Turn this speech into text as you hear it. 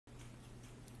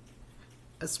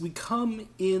as we come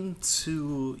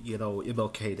into,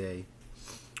 MLK Day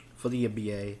for the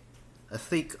NBA, I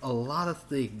think a lot of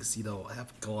things,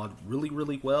 have gone really,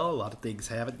 really well. A lot of things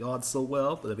haven't gone so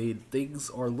well, but I mean, things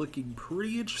are looking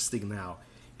pretty interesting now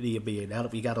in the NBA. Now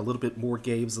that we got a little bit more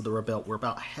games under our belt, we're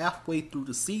about halfway through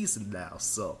the season now.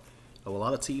 So, a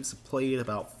lot of teams have played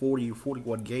about 40 or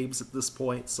 41 games at this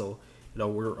point. So,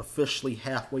 we're officially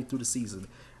halfway through the season.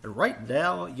 And right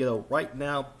now,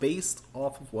 based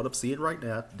off of what I'm seeing right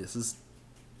now, this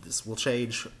will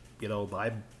change,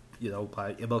 by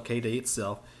MLK Day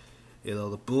itself.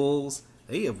 The Bulls,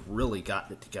 they have really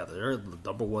gotten it together. They're the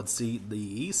number one seed in the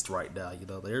East right now.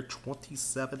 They're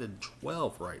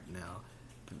 27-12 right now,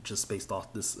 just based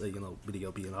off this,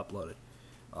 video being uploaded.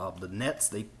 The Nets,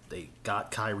 they got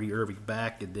Kyrie Irving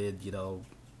back, and then,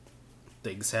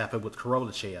 things happen with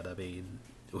Corona Chan. I mean,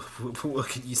 what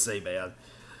can you say, man?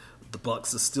 The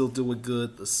Bucks are still doing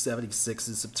good. The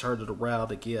 76ers have turned it around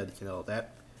again.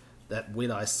 That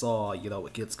win I saw,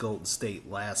 against Golden State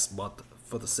last month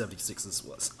for the 76ers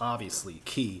was obviously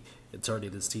key in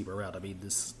turning this team around. I mean,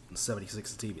 this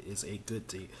 76ers team is a good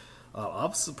team.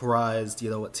 I'm surprised,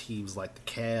 at teams like the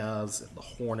Cavs and the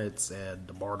Hornets and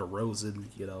DeMar DeRozan,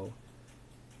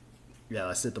 Yeah,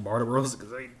 I said DeMar DeRozan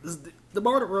because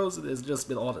DeMar DeRozan has just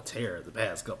been on a tear the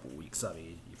past couple of weeks. I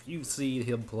mean, if you've seen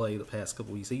him play the past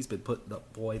couple of weeks, he's been putting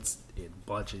up points in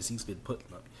bunches. He's been putting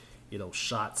up,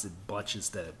 shots in bunches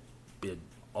that have been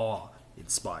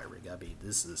awe-inspiring. I mean,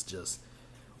 this is just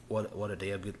what a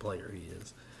damn good player he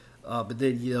is. But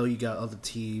then, you got other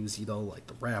teams, like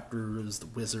the Raptors, the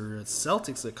Wizards,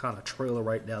 Celtics are kind of trailing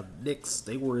right now. The Knicks,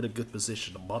 they were in a good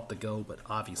position a month ago, but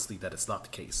obviously that is not the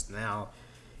case now.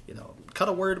 I'm kind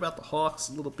of worried about the Hawks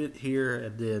a little bit here,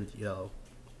 and then,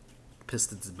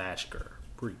 Pistons and Magic are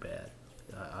pretty bad.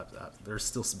 There's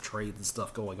still some trades and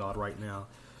stuff going on right now,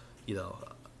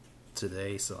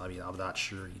 today, so, I mean, I'm not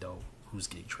sure, who's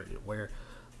getting traded where.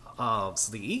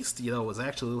 So the East, is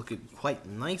actually looking quite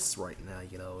nice right now.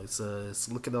 It's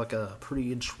looking like a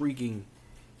pretty intriguing,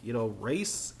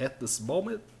 race at this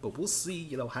moment. But we'll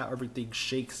see, how everything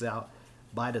shakes out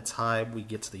by the time we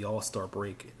get to the All-Star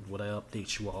break, and when I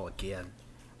update you all again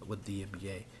with the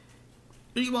NBA.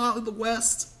 Meanwhile, in the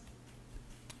West,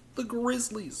 the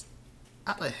Grizzlies,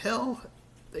 how the hell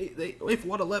they've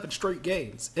won 11 straight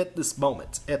games at this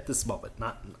moment.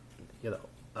 Not,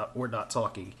 we're not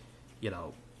talking,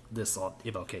 this on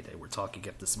MLK Day. We're talking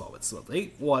at this moment. So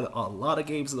they won a lot of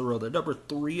games in a row. They're number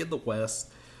 3 in the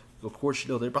West. Of course,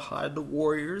 they're behind the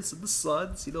Warriors and the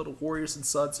Suns. The Warriors and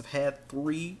Suns have had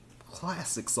 3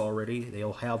 classics already.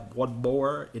 They'll have one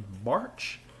more in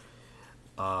March.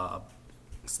 So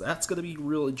that's going to be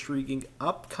real intriguing.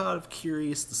 I'm kind of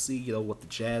curious to see, what the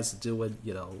Jazz are doing.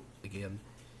 Again,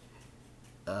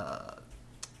 they're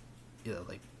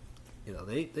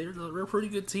a pretty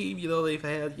good team. They've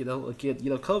had, again,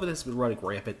 COVID has been running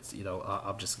rampant.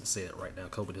 I'm just gonna say it right now.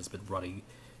 COVID has been running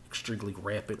extremely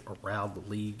rampant around the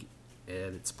league,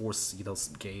 and it's forced,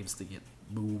 some games to get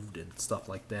moved and stuff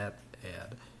like that.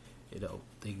 And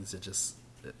things are just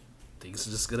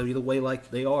gonna be the way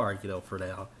like they are, for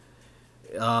now.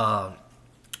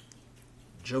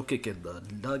 Jokic and the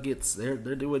Nuggets, they're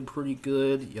doing pretty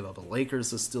good. The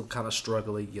Lakers are still kind of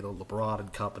struggling. LeBron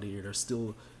and company, they're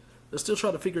still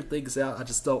trying to figure things out. I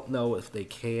just don't know if they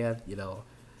can,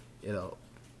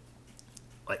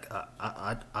 like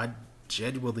I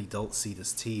genuinely don't see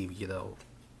this team,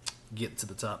 getting to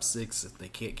the top 6 if they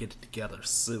can't get it together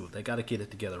soon. They got to get it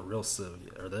together real soon,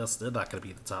 or else they're not going to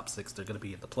be in the top 6. They're going to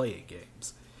be in the play-in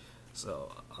games.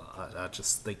 So I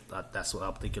just think that's what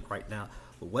I'm thinking right now.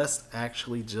 The West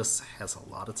actually just has a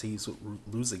lot of teams with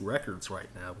losing records right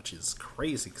now, which is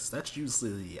crazy because that's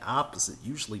usually the opposite.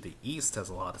 Usually the East has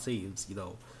a lot of teams,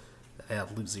 that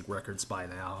have losing records by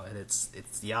now, and it's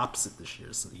the opposite this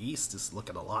year. So the East is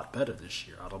looking a lot better this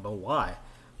year. I don't know why,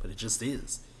 but it just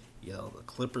is. The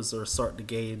Clippers are starting to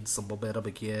gain some momentum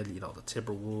again. The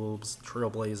Timberwolves,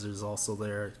 Trailblazers also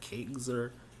there. Kings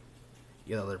are,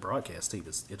 their broadcast team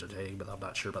is entertaining, but I'm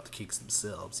not sure about the Kings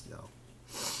themselves.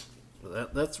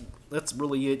 That's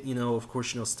really it. Of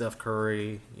course, Steph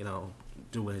Curry,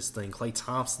 doing his thing. Klay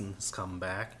Thompson has come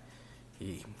back.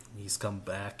 He's come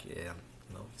back, and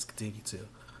he's continued to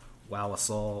wow us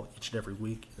all each and every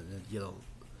week. And then,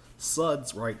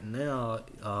 Suns right now.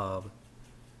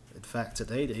 In fact,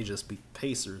 today they just beat the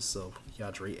Pacers. So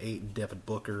DeAndre Ayton, Devin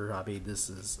Booker. I mean, this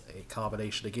is a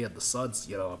combination again. The Suns,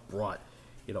 have brought,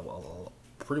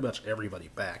 pretty much everybody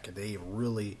back, and they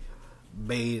really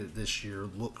made this year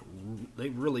look. They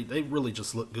really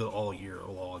just look good all year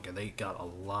long, and they got a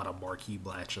lot of marquee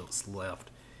matchups left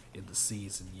in the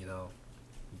season.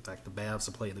 In fact, the Mavs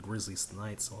are playing the Grizzlies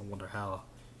tonight, so I wonder how.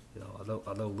 I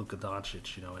know Luka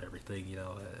Doncic, and everything.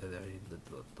 I mean,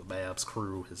 the Mavs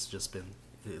crew has just been,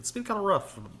 it's been kind of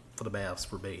rough for the Mavs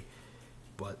for me.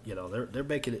 But they're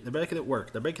making it,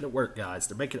 work. They're making it work, guys.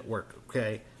 They're making it work.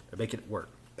 Okay, they're making it work.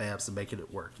 Mavs are making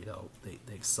it work.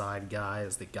 They signed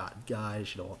guys, they got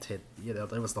guys.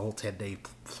 There was the whole 10-day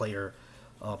player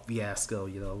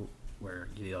fiasco. Where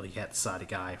you had to sign a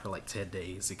guy for like 10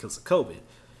 days because of COVID,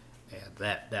 and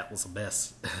that was a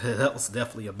mess. That was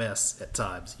definitely a mess at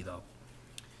times.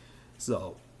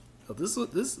 So this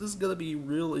is gonna be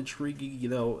real intriguing.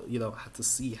 Have to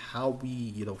see how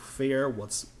we fare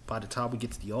once by the time we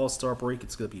get to the All-Star break.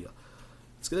 It's gonna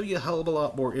be a hell of a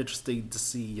lot more interesting to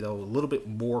see a little bit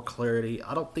more clarity.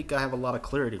 I don't think I have a lot of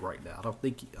clarity right now. I don't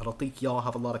think y'all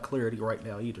have a lot of clarity right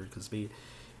now either, because the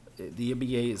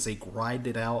NBA is a grind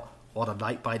it out on a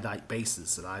night by night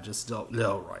basis, and I just don't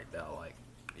know right now. Like,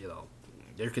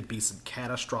 there could be some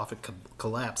catastrophic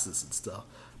collapses and stuff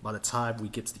by the time we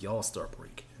get to the All-Star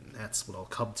break, and that's when I'll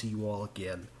come to you all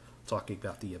again talking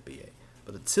about the NBA.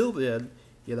 But until then,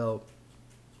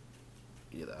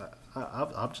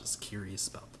 I'm just curious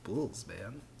about the Bulls,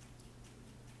 man.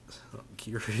 I'm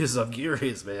curious,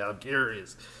 man. I'm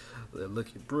curious. They're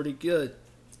looking pretty good.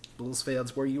 Bulls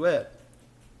fans, where you at?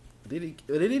 But in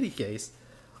any case,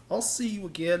 I'll see you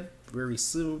again very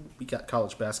soon. We got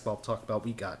college basketball to talk about.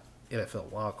 We got NFL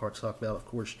wildcard to talk about. Of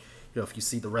course, if you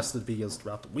see the rest of the videos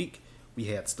throughout the week, we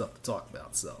had stuff to talk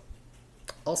about. So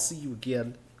I'll see you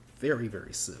again very,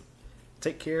 very soon.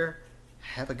 Take care.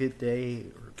 Have a good day,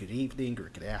 or good evening, or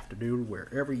good afternoon,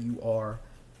 wherever you are,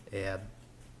 and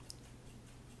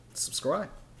subscribe.